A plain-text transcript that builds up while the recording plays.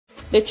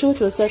The truth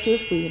will set you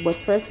free, but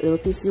first it will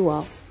piss you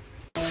off.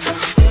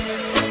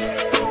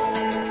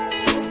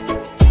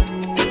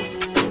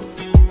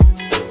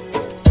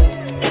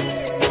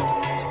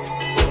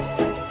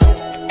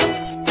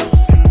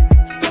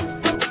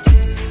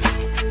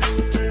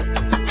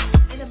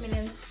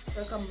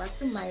 Welcome back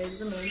to my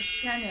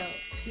channel.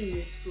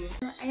 Period.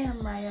 I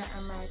am Maya,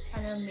 and my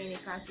channel mainly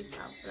consists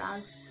of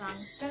vlogs,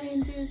 pranks,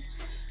 challenges,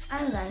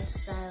 and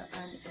lifestyle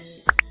and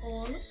a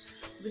haul.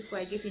 Before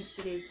I get into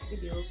today's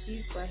video,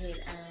 please go ahead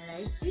and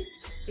like this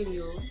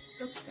video,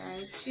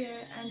 subscribe,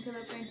 share, and tell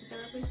a friend to tell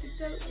a friend to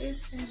tell a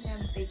friend. I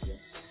beg you,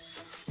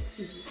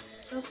 please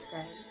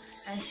subscribe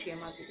and share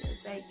my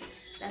videos. Like,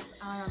 that's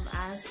all I'm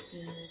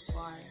asking you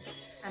for.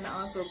 And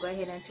also go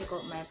ahead and check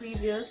out my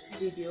previous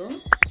video.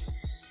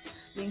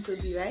 Link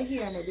will be right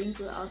here, and the link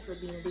will also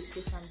be in the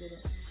description below.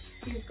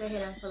 Please go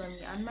ahead and follow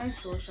me on my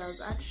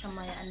socials at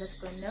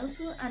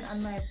Shamaya_Nelson, and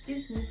on my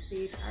business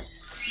page at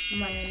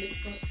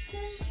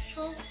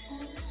Maya_Essential.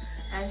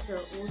 I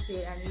sell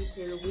wholesale and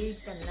retail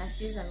wigs and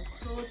lashes and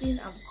clothing.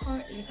 I'm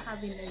currently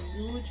having a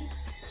huge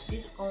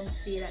discount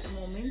sale at the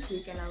moment, so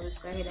you can always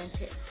go ahead and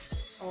check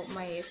out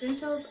my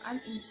essentials on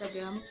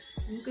Instagram.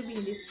 Link will be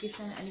in the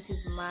description, and it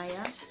is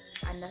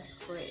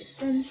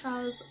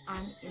Maya_Essentials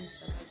on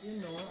Instagram. As you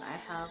know, I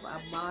have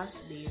a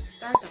Boss Babe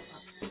starter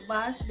pack. The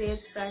Boss Babe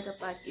starter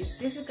pack is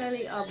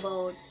basically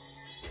about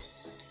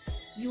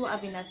you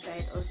having a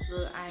side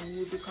hustle and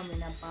you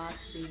becoming a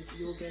boss babe.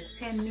 You get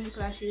 10 mink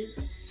lashes,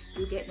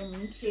 you get them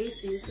in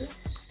cases,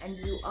 and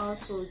you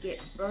also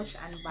get brush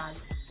and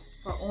bags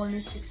for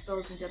only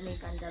 6,000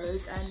 Jamaican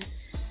dollars, and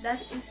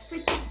that is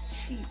pretty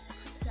cheap.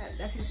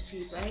 That is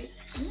cheap, right?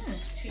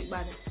 Cheap,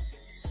 bad.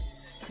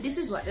 This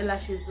is what the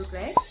lashes look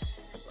like.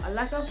 A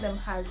lot of them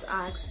has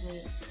asked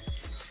me,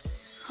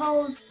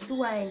 how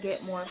do I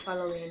get more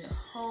following?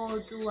 How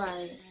do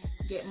I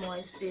get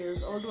more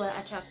sales? How do I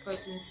attract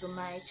persons to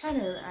my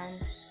channel?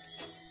 And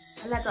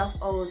a lot of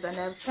hours, and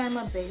I've tried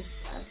my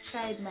best. I've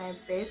tried my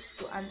best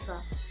to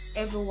answer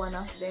every one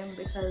of them,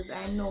 because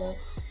I know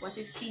what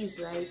it feels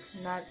like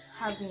not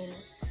having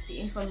the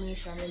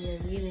information when you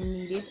really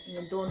need it and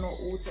you don't know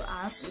who to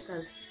ask,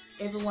 because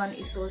everyone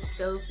is so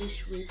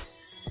selfish with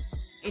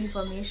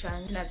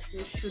information that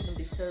you shouldn't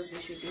be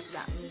selfish with, if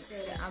that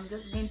makes sense. I'm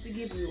just going to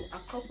give you a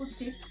couple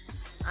tips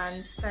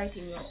on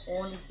starting your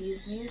own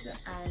business,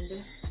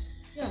 and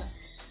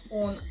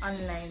own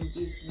online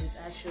business,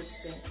 I should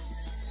say.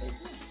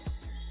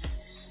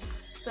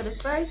 So the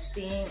first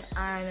thing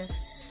on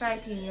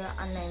starting your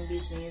online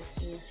business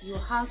is you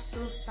have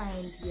to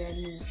find your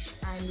niche,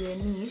 and your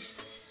niche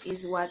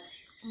is what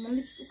my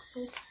lips look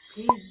so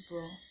big,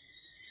 bro,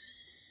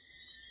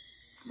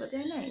 but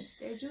they're nice,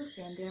 they're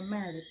juicy, and they're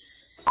my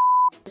lips.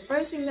 The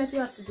first thing that you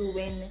have to do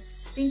when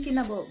thinking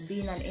about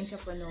being an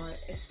entrepreneur,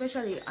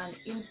 especially on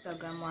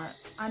Instagram or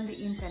on the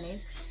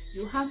internet,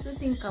 you have to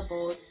think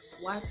about,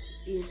 what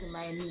is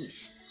my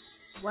niche?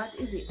 What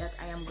is it that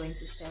I am going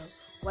to sell?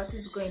 What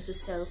is going to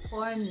sell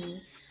for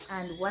me?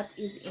 And what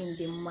is in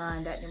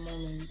demand at the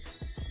moment?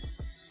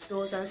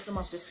 Those are some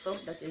of the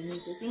stuff that you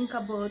need to think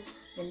about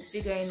when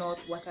figuring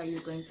out what are you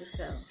going to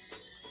sell.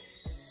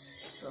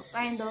 So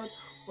find out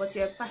what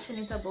you're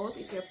passionate about.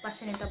 If you're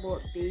passionate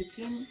about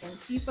baking, you can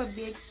keep a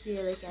bake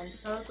sale, you can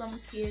sell some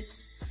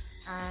cakes.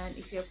 And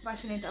if you're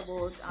passionate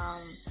about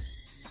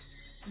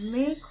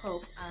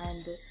makeup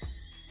and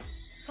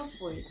so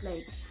forth,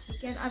 like, you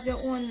can have your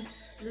own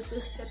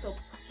little setup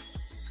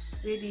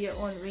where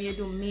you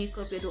do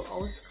makeup, you do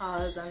house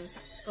calls and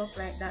stuff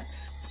like that.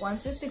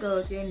 Once you figure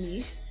out your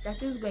niche,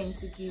 that is going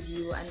to give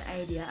you an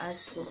idea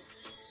as to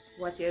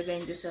what you're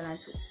going to sell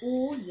and to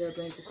who you're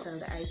going to sell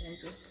the item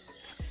to.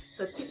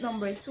 So tip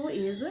number 2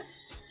 is,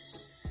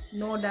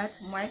 know that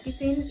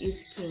marketing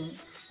is king.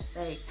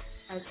 Like,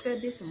 I've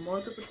said this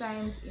multiple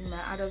times in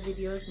my other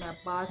videos, my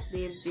Boss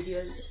Babe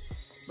videos,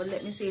 but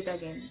let me say it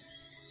again.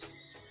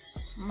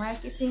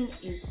 Marketing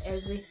is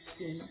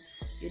everything.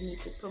 You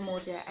need to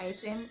promote your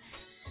item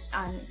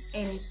on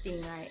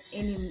anything or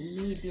any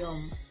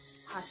medium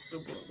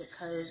possible,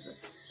 because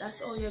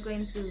that's how you're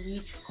going to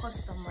reach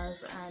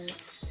customers and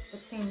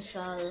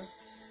potential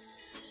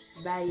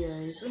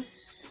buyers,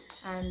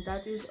 and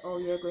that is how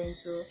you're going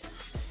to,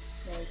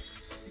 like,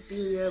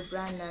 build your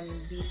brand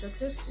and be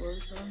successful.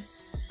 So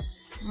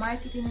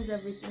marketing is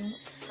everything.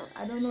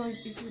 I don't know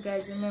if you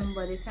guys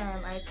remember the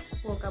time I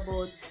spoke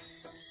about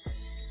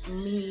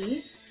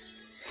me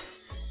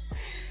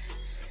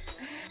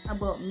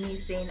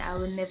saying I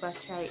will never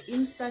try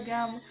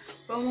Instagram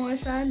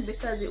promotion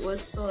because it was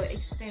so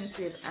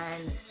expensive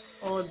and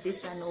all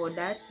this and all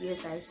that.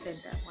 Yes, I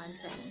said that one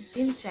time.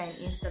 Been trying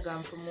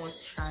Instagram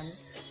promotion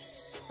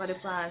for the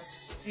past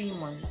 3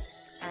 months,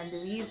 and the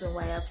reason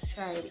why I've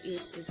tried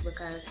it is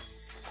because,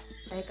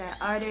 like,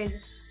 I ordered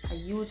a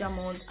huge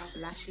amount of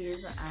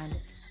lashes, and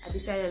I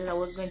decided I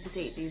was going to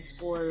take this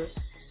whole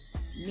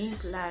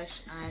mink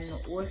lash and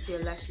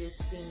wholesale lashes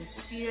thing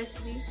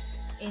seriously.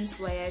 Hence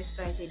why I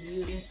started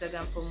using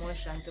Instagram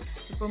promotion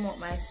to promote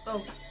my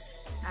stuff.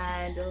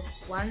 And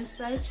once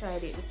I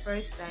tried it the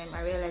first time,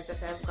 I realized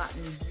that I've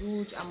gotten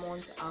huge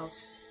amount of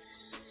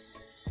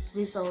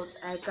results.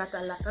 I got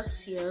a lot of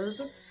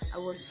sales. I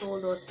was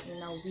sold out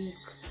in a week.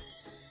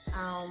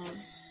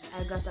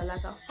 I got a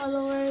lot of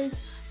followers.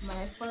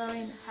 My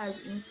following has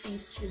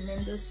increased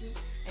tremendously,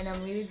 and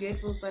I'm really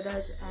grateful for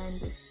that.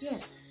 And yeah,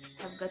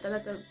 I've got a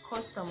lot of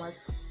customers,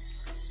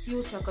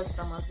 future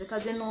customers,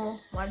 because you know,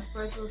 once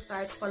person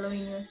start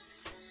following you,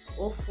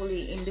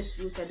 hopefully in the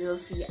future they'll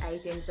see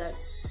items that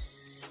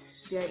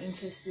they're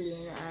interested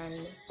in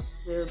and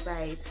will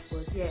buy it.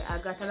 But yeah, I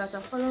got a lot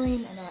of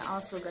following, and I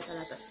also got a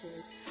lot of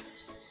sales.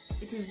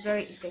 It is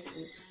very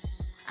effective,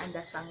 and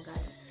that's on God.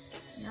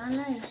 Not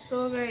lie,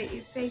 so very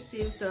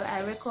effective. So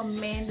I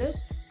recommend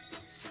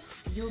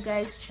you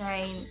guys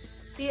trying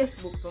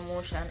Facebook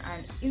promotion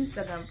and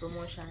Instagram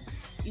promotion.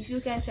 If you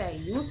can try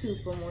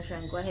YouTube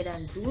promotion, go ahead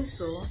and do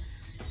so.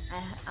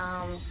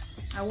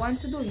 I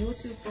want to do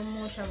YouTube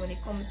promotion when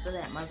it comes to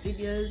like my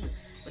videos,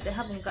 but I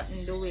haven't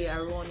gotten the way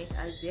around it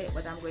as yet,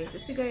 but I'm going to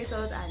figure it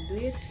out and do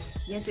it.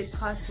 Yes, it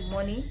costs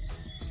money,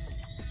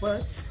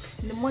 but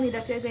the money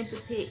that you're going to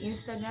pay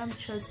Instagram,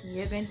 trust me,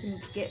 you're going to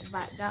get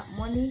back that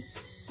money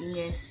in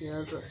your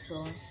sales.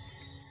 So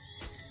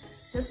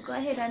just go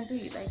ahead and do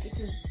it. Like, it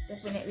is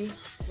definitely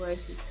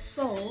worth it.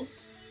 So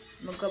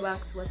I'm gonna go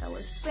back to what I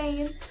was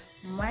saying.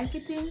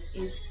 Marketing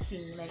is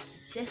king. Like,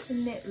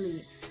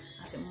 definitely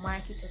have to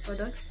market your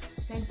products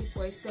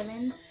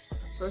 24/7 so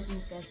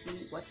persons can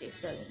see what you're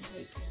selling.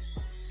 Like,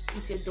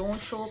 if you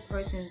don't show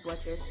persons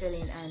what you're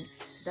selling and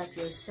that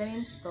you're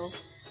selling stuff,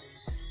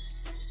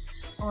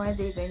 how are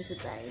they going to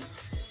buy it?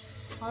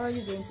 How are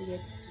you going to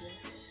get sales?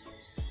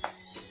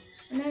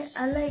 And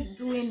I like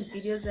doing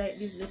videos like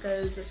this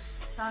because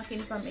talking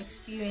from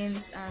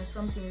experience and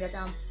something that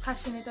I'm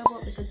passionate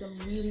about, because I'm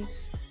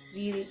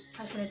really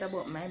passionate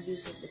about my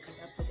business, because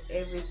I put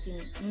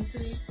everything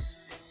into it,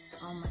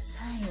 all my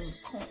time,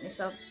 countless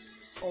of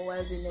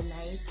hours in the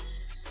night.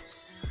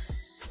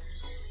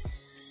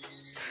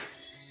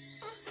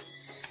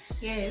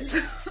 Yes.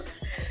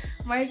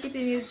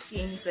 Marketing is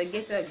king, so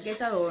get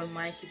around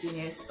marketing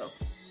your stuff.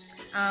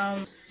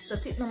 So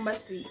tip number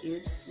 3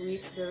 is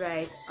reach the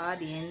right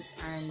audience,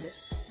 and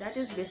that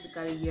is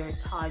basically your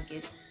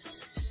target,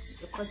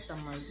 the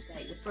customers,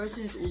 like the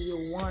persons who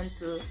you want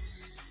to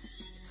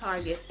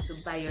target to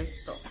buy your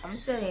stuff. I'm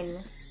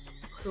selling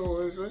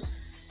clothes,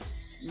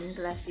 mink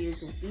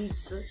lashes,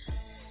 wigs,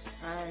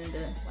 and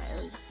what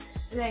else?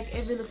 Like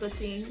every little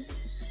thing.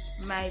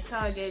 My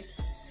target,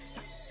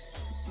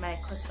 my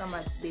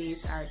customer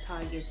base, our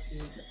target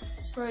is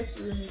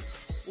persons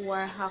who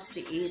are half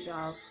the age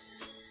of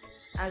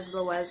as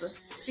low as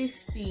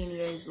 15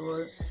 years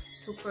old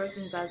to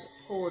persons as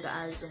old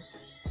as,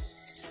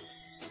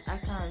 I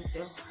can't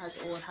say as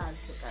old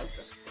as, because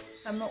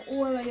I'm not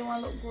old and you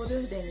want to look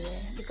good, then yeah,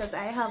 because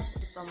I have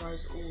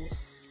customers who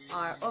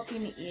are up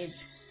in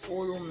age,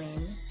 old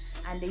women,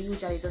 and they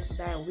usually just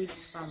buy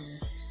wigs from me.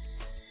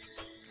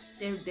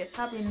 They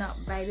probably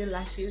not buy the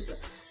lashes,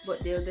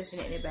 but they'll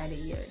definitely buy the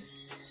earring.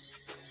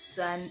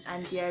 So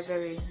and they are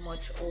very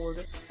much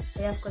old.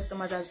 I have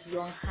customers as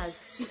young as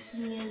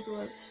 15 years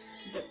old,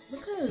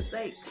 because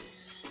like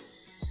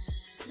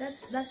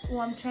that's who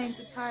I'm trying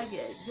to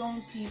target.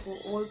 Young people,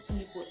 old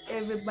people,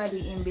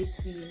 everybody in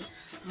between,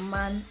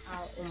 man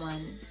or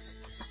woman.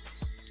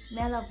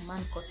 I love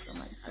man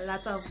customers, a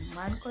lot of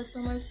man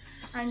customers,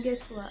 and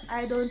guess what?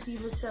 I don't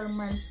even sell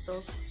man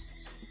stuff.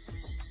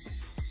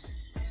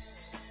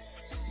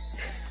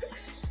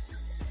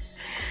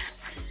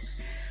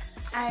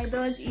 I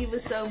don't even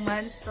sell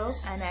man stuff,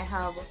 and I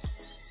have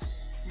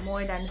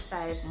more than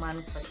 5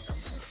 man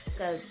customers,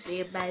 because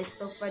they buy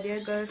stuff for their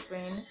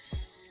girlfriend.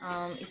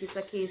 If it's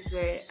a case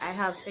where I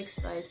have sex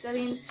toys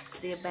selling,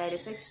 they buy the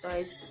sex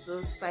toys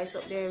to spice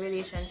up their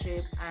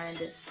relationship.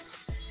 And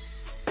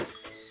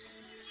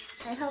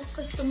I have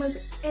customers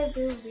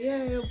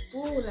everywhere,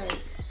 boo. Like,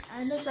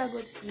 and that's a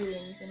good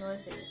feeling, you know what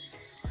I'm saying?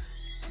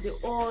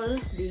 The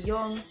old, the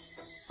young,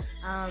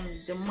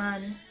 the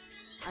man,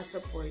 I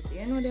support,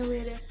 you know the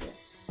way they feel.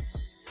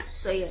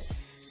 So yeah,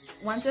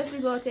 once you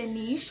figure out a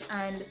niche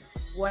and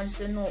once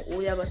you know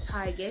who you're gonna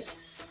target,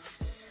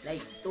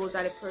 like those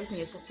are the person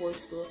you're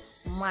supposed to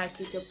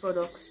market your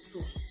products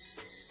to.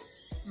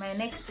 My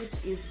next tip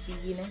is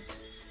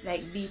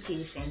be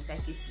patient.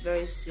 Like, it's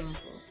very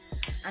simple.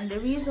 And the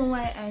reason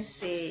why I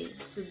say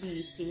to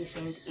be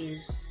patient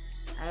is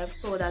I've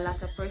told a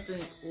lot of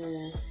persons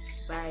who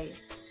buy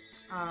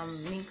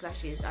mink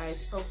lashes or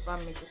stuff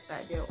from me to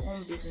start their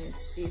own business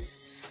this.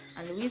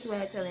 And the reason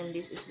why I tell them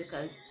this is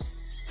because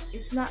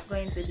it's not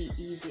going to be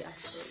easy at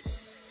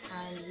first,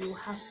 and you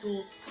have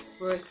to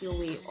work your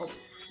way up.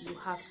 You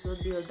have to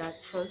build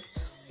that trust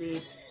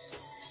with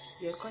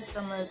your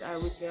customers or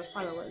with your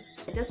followers.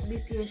 Just be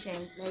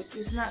patient. Like,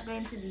 it's not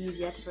going to be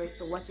easy at first.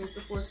 So what you're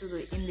supposed to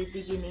do in the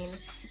beginning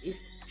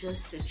is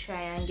just to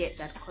try and get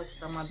that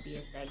customer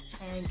base, like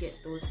try and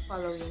get those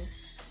following,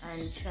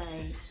 and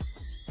try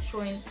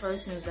showing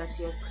persons that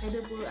you're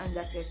credible and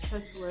that you're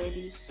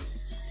trustworthy,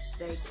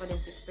 like for them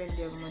to spend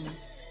their money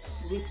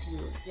with you.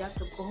 You have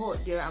to go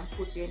out there and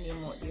put your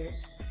name out there.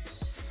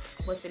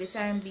 But for the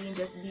time being,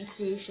 just be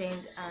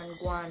patient and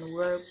go and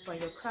work for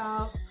your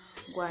craft,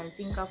 go and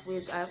think of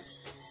ways of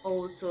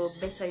how to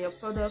better your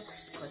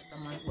products,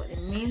 customers. But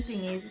the main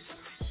thing is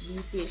be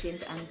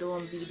patient and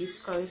don't be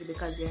discouraged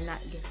because you're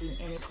not getting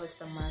any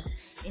customers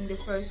in the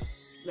first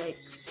like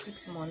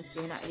 6 months.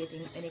 You're not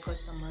getting any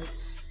customers.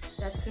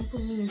 That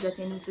simply means that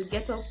you need to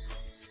get up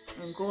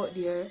and go out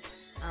there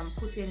and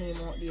put your name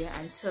out there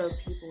and tell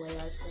people where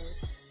you're selling.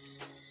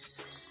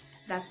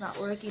 That's not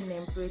working,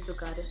 then pray to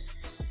God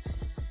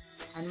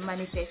and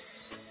manifest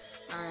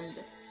and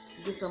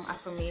do some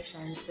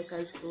affirmations,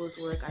 because those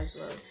work as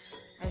well.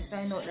 I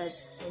find out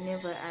that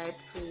whenever I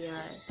pray,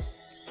 I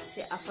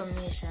say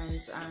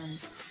affirmations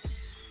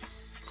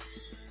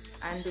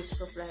and do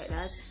stuff like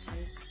that,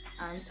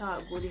 and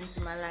talk good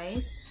into my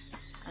life,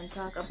 and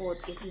talk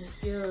about getting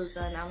sales,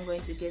 and I'm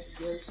going to get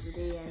sales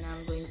today, and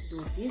I'm going to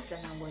do this,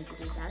 and I'm going to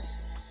do that.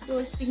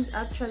 Those things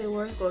actually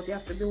work out. You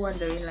have to be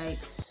wondering like,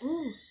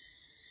 ooh,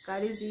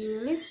 God is really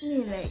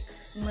listening. Like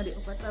somebody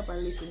up at top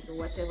and listen to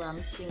whatever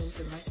I'm saying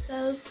to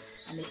myself,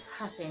 and it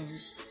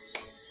happens.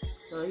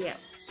 So yeah,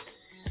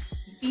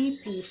 be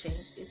patient.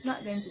 It's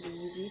not going to be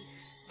easy,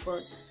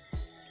 but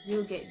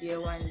you'll get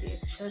there one day.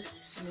 Trust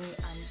me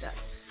on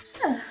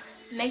that.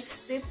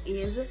 Next step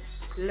is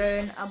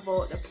learn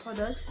about the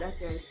products that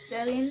you're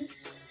selling.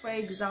 For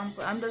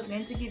example, I'm just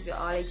going to give you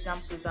all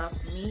examples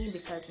of me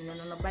because you know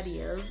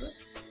nobody else.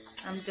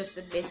 I'm just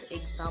the best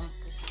example,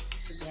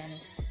 to be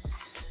honest.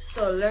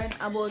 So learn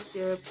about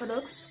your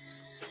products.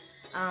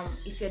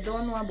 If you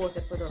don't know about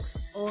the products,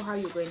 how are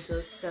you going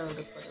to sell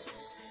the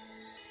products?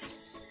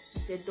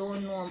 If you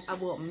don't know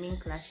about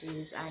mink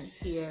lashes and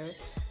hair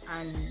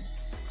and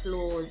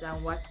clothes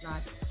and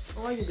whatnot,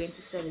 how are you going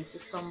to sell it to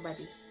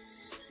somebody?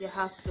 You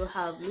have to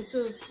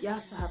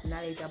have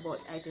knowledge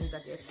about items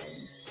that you're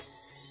selling.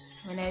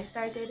 When I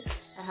started,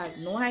 I had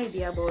no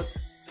idea about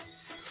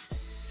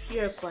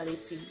hair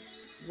quality,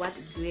 what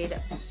grade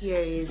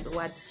hair is,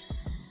 what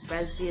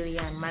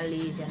Brazilian,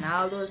 Malaysian,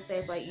 all those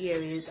type of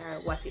hair is, or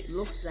what it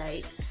looks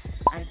like,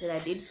 until I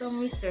did some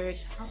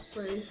research, of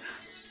course,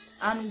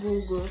 on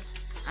Google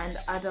and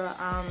other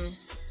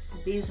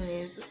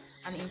business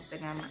on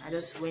Instagram. I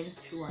just went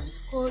through and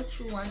scrolled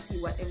through and see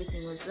what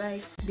everything was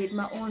like, did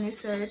my own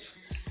research,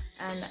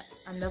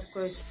 and of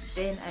course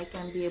then I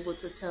can be able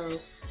to tell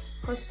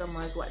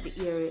customers what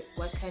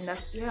kind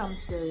of ear I'm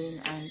selling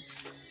and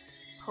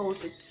how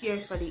to care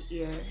for the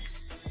ear,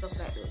 stuff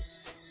like those.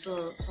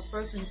 So for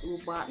persons who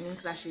bought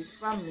mink lashes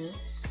from me,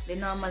 they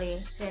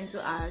normally tend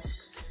to ask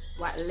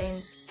what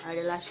length are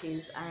the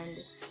lashes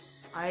and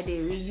are they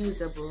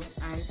reusable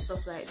and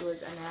stuff like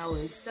those, and I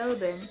always tell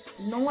them,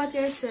 know what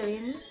you're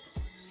selling,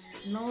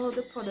 know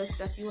the products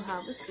that you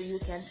have so you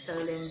can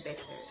sell them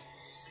better.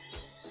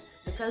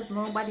 Because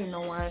nobody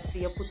no wants to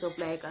see you put up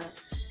like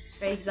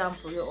for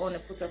example, you only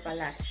put up a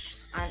lash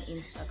on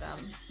Instagram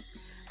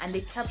and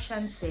the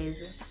caption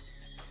says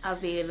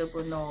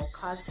available now,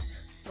 cost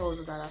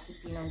 $1,000,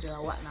 $1,500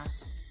 or whatnot.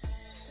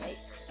 Like,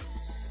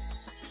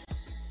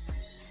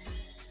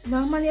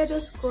 normally I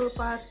just scroll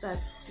past that.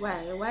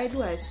 Why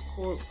do I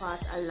scroll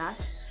past a lash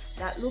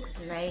that looks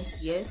nice,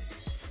 yes,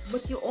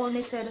 but you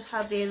only said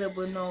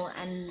available now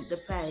and the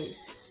price?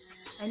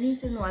 I need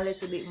to know a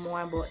little bit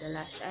more about the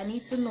lash. I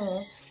need to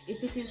know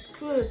if it is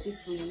cruelty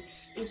free,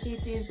 if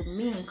it is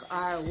mink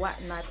or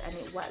whatnot, and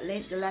what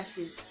length the lash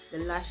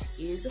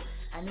is.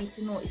 I need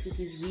to know if it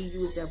is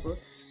reusable.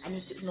 I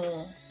need to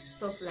know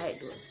stuff like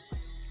those.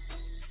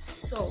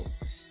 So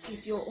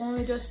if you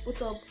only just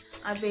put up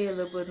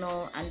available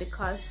now and the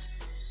cost,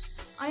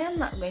 I am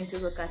not going to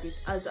look at it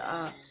as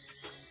a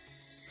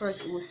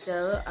person who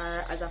sell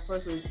or as a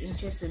person who's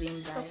interested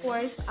in buying.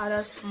 Support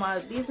other small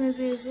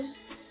businesses.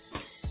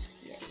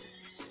 Yes,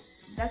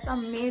 that's a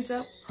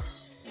major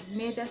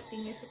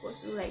thing you're supposed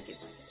to do. Like,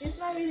 it's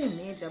not really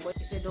major, but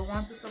if you don't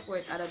want to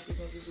support other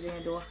businesses, then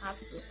you don't have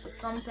to. But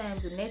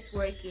sometimes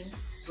networking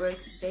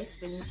works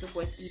best when you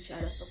support each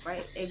other. So for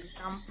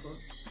example,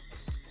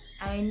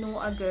 I know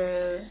a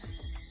girl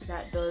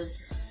that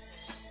does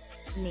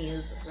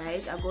nails,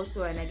 right? I go to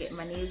her and I get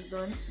my nails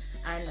done,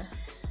 and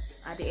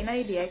at the end of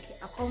the day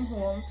I come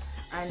home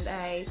and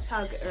I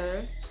tag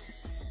her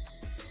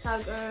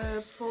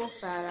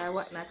profile or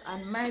whatnot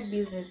on my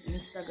business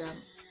Instagram,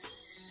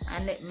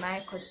 and let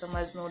my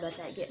customers know that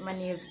I get my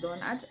nails done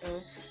at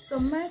her. So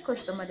my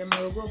customer, them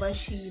will go over and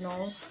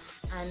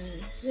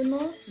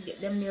get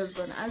them nails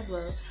done as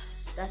well.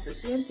 That's the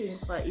same thing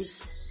for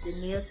if the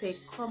nail tech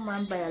come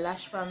and buy a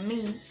lash from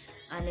me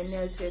and the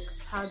nail tech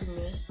tag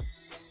me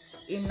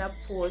in a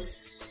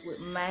post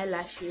with my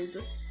lashes,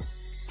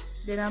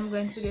 then I'm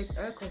going to get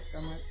her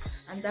customers.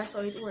 And that's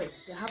how it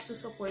works. You have to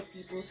support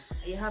people.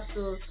 You have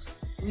to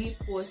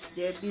repost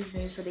their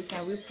business so they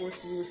can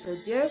repost you, so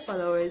their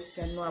followers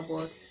can know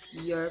about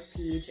your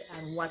page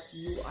and what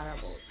you are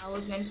about. I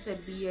was going to say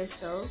be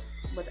yourself,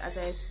 but as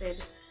I said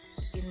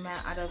in my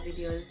other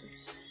videos,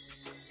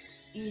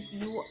 if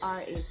you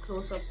are a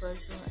close-up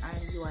person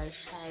and you are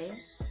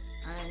shy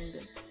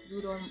and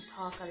you don't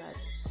talk a lot,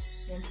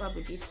 then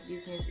probably this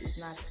business is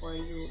not for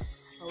you.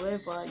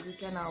 However, you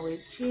can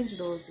always change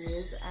those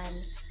ways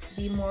and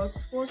be more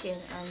outspoken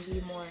and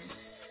be more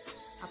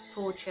a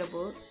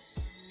approachable,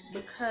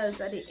 because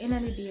at the end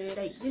of the day,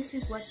 like, this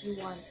is what you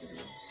want to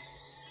do,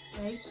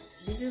 right?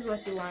 This is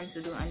what you want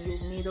to do, and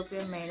you've made up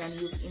your mind and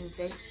you've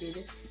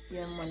invested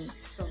your money.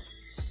 So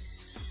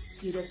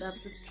you just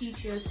have to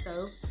teach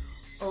yourself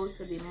how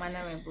to be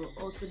mannerable,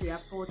 how to be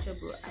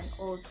approachable, and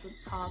how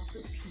to talk to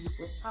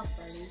people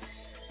properly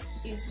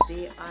if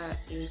they are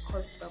a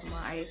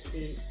customer, or if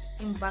they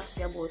inbox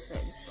you about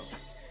certain stuff.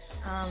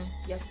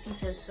 You have to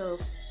teach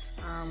yourself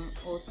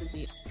how to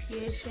be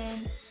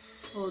patient,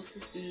 how to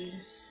be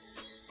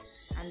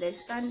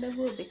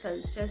understandable,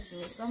 because trust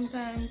me,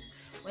 sometimes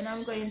when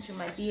I'm going through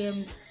my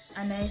DMs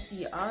and I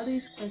see all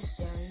these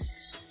questions,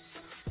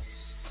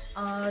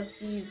 all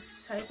these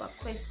type of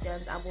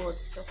questions about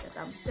stuff that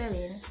I'm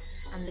selling,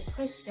 and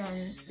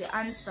the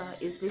answer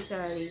is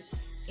literally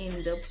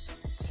in the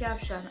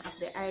caption of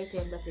the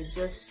item that they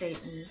just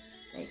sent me.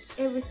 Like,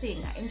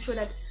 everything, I ensure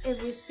that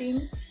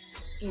everything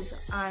is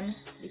on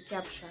the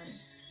caption.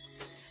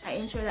 I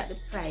ensure that the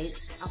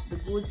price of the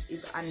goods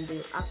is on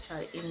the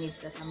actual image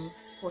that I'm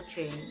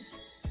portraying.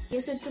 He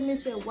said to me,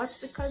 say, what's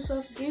the cost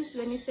of this?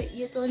 When you say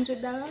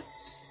 $800,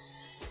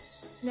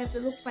 you have to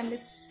look on the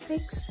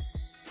pics,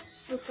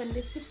 look on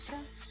the picture,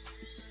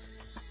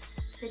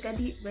 take a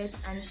deep breath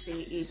and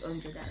say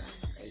 $800.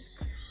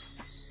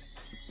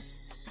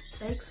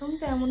 Like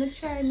sometimes I want to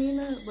try me, you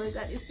know, but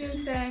at the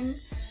same time,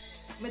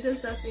 I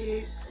just have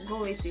to go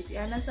with it. You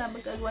understand?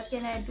 Because what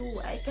can I do?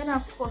 I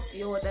cannot cuss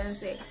you out and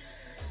say,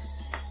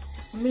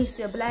 miss,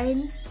 you're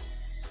blind.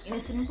 You know,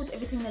 see me put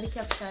everything in the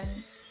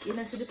caption. You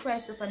don't see the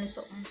price up on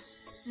something.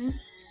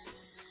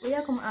 When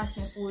you come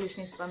asking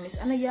foolishness for miss,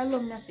 I know you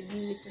alone have to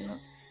deal with, you know.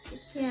 You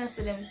can't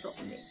see them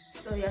something.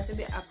 So you have to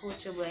be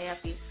approachable, and you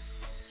have to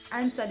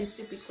answer the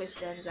stupid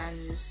questions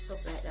and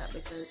stuff like that,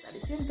 because at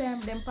the same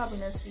time, them probably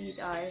not see it,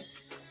 or I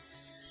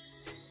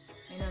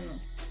don't know.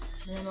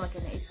 I don't know what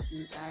kind of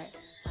excuse,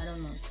 I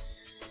don't know.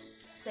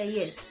 So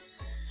yes.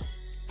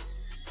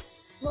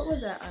 What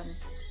was that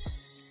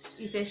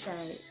if you're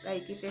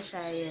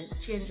shy,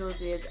 change those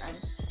ways, and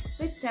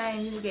with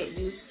time you get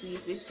used to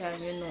it, with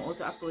time you know how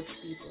to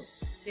approach people.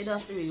 So you don't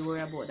have to really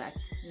worry about that.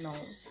 No.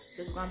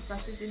 Just go and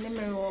practice in the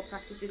mirror,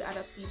 practice with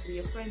other people,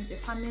 your friends, your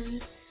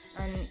family,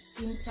 and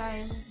in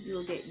time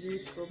you'll get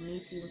used to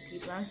meeting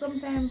people. And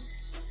sometimes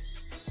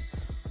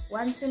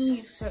once you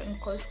meet certain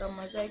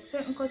customers, like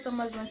certain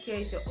customers don't care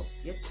if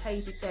you're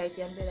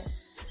tighty and be like,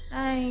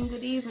 hi,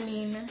 good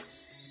evening,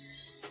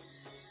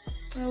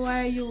 how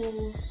are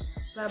you,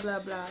 blah blah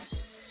blah.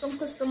 Some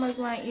customers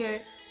want to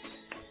hear,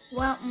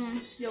 well,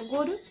 you're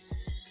good,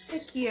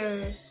 take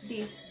care,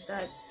 this,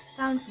 that,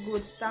 thanks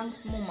good,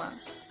 thanks mama.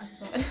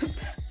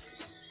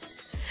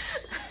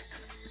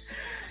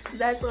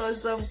 That's how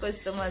some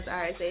customers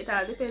are. So it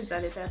all depends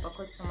on the type of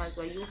customers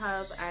what you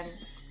have, and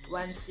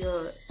once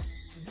you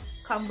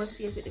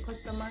conversate with the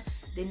customer,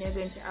 then you're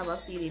going to have a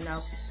feeling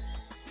of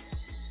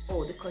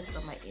how the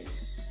customer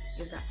is,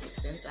 if that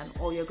makes sense, and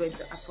how you're going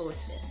to approach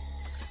them.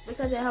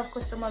 Because I have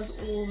customers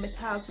who may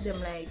talk to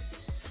them like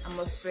I'm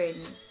a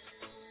friend,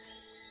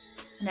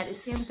 and at the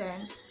same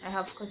time I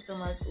have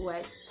customers who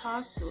I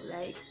talk to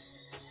like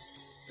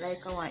I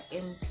want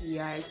MP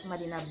or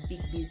somebody in a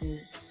big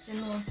business, you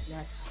know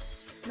that.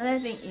 Another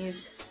thing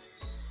is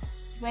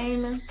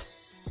when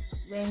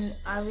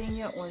having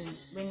your own,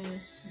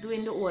 when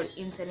doing the whole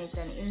internet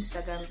and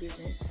Instagram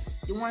business,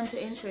 you want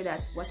to ensure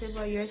that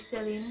whatever you're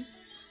selling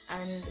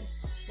and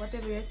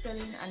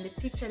the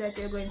picture that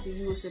you're going to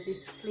use to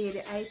display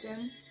the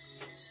item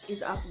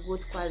is of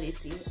good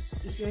quality.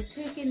 If you're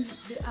taking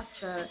the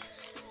actual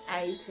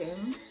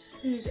item,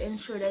 please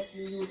ensure that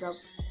you use a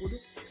good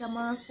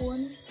camera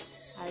phone,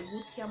 a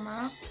good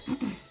camera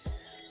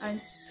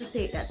and to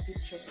take that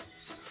picture.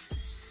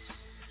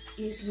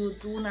 If you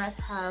do not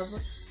have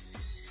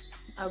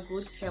a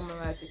good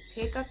camera to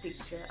take a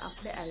picture of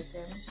the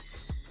item,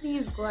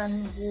 please go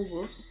on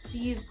Google,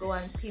 please go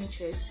on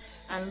Pinterest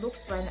and look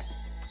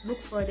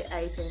for the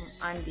item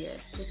on there,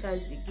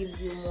 because it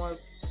gives you more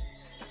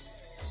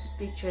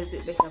pictures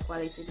with better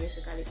quality.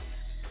 Basically,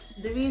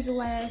 the reason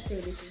why I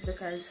say this is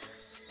because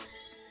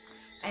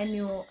I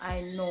know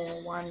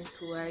 1,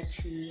 2 or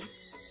 3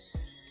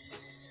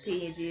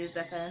 pages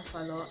that I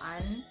follow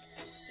on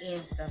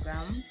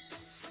Instagram,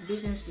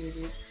 business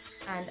pages,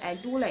 and I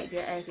do like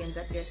their items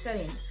that they're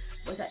selling,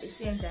 but at the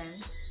same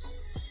time,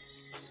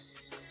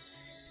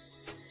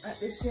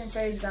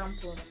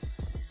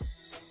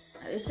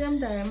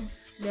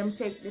 them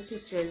take the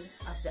pictures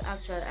of the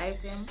actual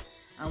item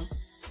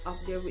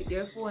with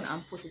their phone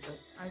and put it up,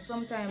 and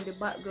sometimes the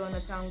background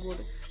is not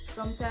good,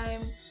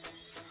 sometimes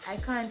I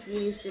can't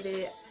really see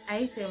the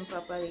item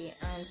properly,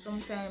 and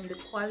sometimes the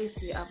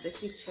quality of the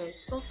picture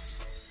sucks,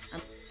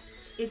 and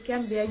it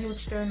can be a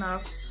huge turn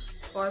off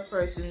for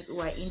persons who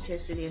are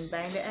interested in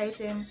buying the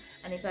item.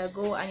 And if I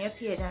go on your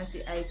page and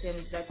see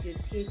items that you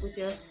take with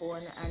your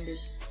phone and the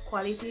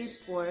quality is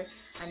poor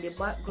and the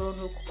background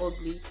look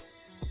ugly,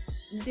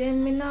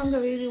 then me not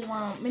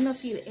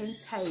feel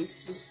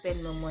enticed to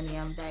spend my money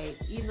and buy it,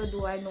 even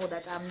though I know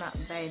that I'm not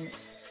buying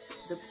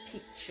the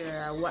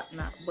picture or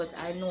whatnot, but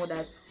I know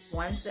that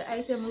Once the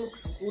item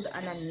looks good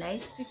and a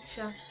nice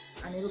picture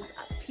and it looks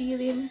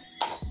appealing,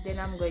 then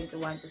I'm going to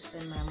want to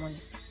spend my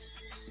money.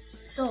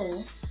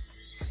 So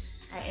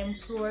I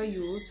implore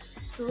you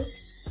to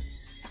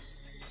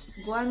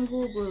go on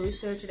Google,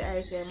 research the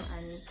item,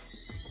 and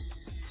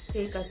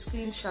take a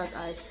screenshot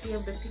or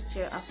save the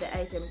picture of the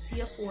item to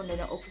your phone, then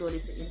upload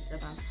it to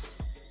Instagram.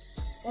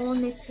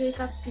 Only take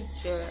a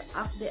picture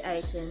of the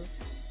item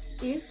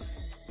if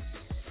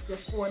the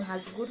phone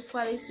has good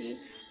quality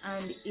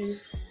and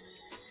if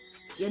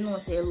you know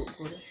say it look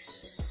good.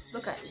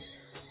 Look at this.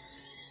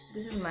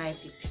 This is my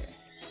picture,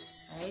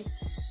 right?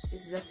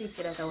 This is a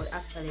picture that I would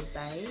actually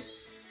buy.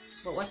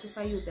 But what if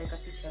I use like a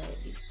picture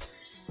like this?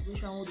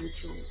 Which one would you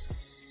choose?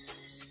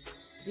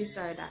 This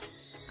or that?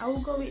 I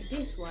will go with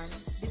this one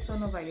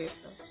over here,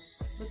 so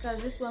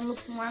because this one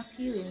looks more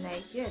appealing.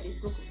 Like, yeah,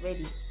 this look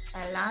ready.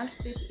 And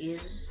last tip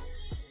is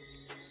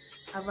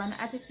have an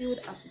attitude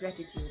of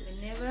gratitude.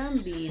 Whenever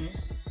I'm being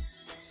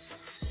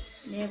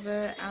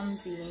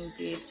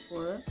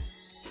grateful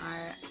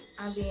or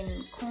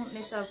having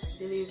countless of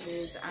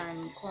deliveries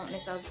and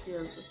countless of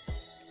sales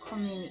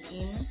coming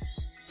in,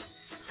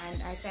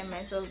 and I find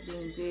myself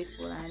being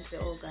grateful and say,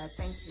 oh God,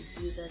 thank you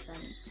Jesus,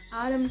 and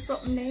all them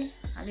something there,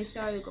 and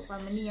literally go for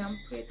my knee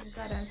and pray to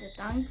God and say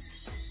thanks.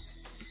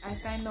 I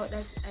find out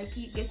that I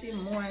keep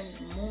getting more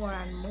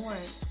and more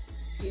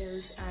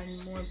sales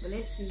and more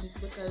blessings,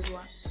 because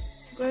what?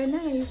 Girl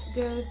nice,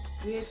 girl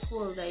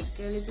grateful, like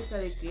girl is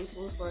literally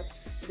grateful for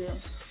the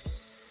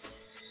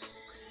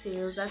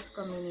sales that's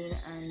coming in,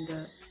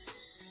 and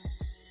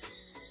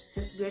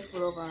just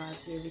grateful overall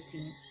for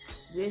everything.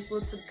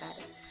 Grateful to God,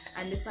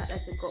 and the fact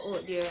that you go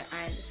out there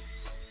and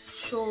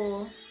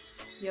show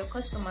your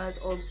customers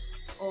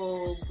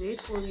how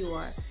grateful you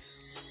are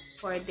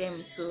for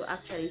them to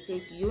actually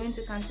take you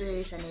into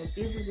consideration, your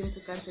business into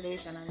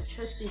consideration, and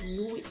trusting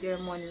you with their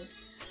money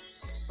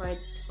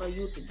for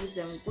you to give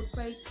them good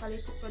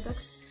quality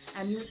products,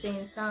 and you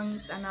saying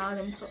thanks and all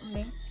them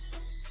something.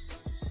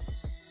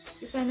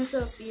 You find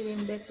yourself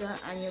feeling better,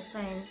 and you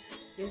find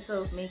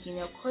yourself making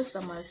your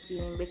customers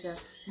feeling better,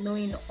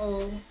 knowing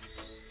how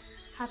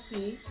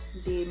happy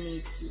they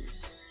make you.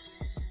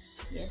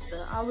 Yes,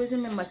 so always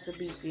remember to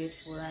be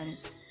grateful and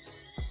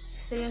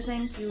say your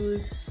thank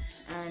yous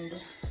and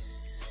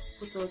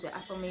put out your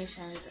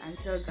affirmations and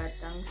tell God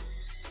thanks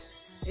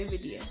every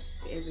day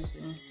for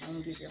everything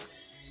and give you.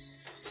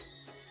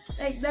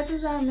 Like, that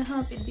is all I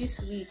have for this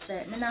week.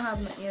 Like, I don't have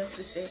nothing else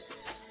to say.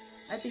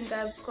 I think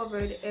I've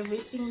covered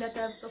everything that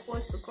I've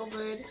supposed to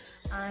cover,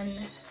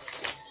 and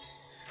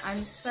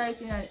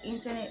starting an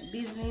internet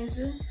business.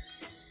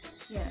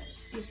 Yeah,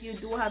 if you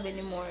do have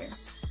any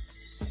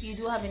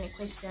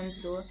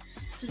questions though,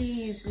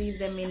 please leave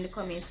them in the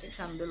comment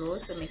section below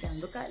so we can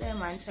look at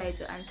them and try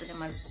to answer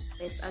them as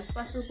best as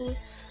possible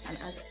and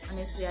as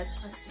honestly as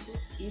possible.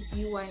 If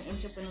you are an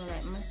entrepreneur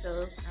like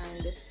myself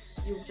and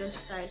you've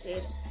just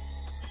started,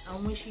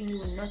 I'm wishing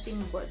you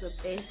nothing but the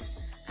best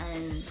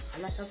and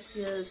a lot of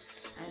sales,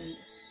 and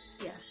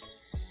yeah,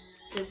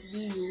 just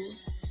be you,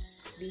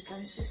 be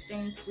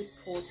consistent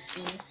with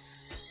posting,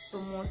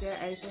 promote your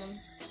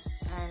items,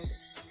 and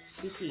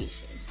be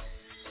patient.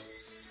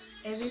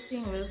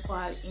 Everything will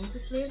fall into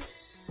place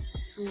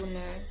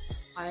sooner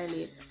or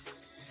later.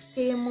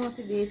 Stay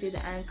motivated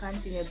and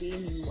continue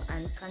being you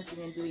and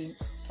continue doing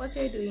what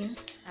you're doing.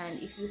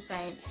 And if you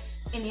find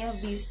any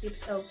of these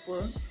tips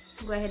helpful,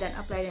 go ahead and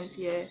apply them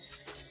to your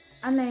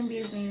online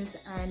business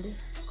and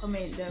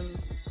comment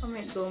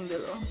down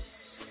below.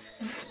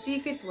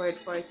 Secret word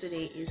for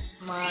today is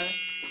small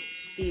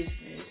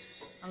business.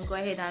 And go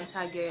ahead and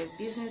tag your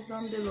business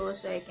down below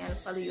so I can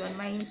follow you on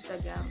my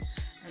Instagram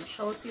and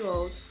shout you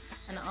out.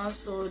 And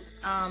also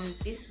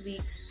this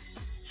week's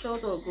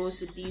shout out goes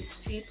to these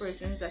 3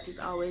 persons that is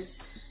always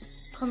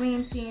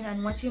commenting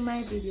and watching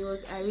my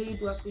videos. I really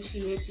do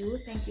appreciate you.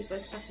 Thank you for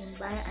stopping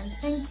by, and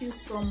thank you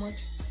so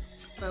much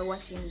for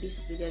watching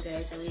this video,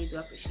 guys. I really do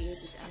appreciate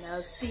it, and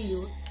I'll see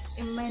you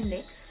in my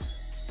next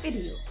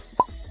video.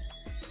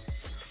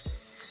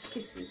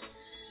 Kisses.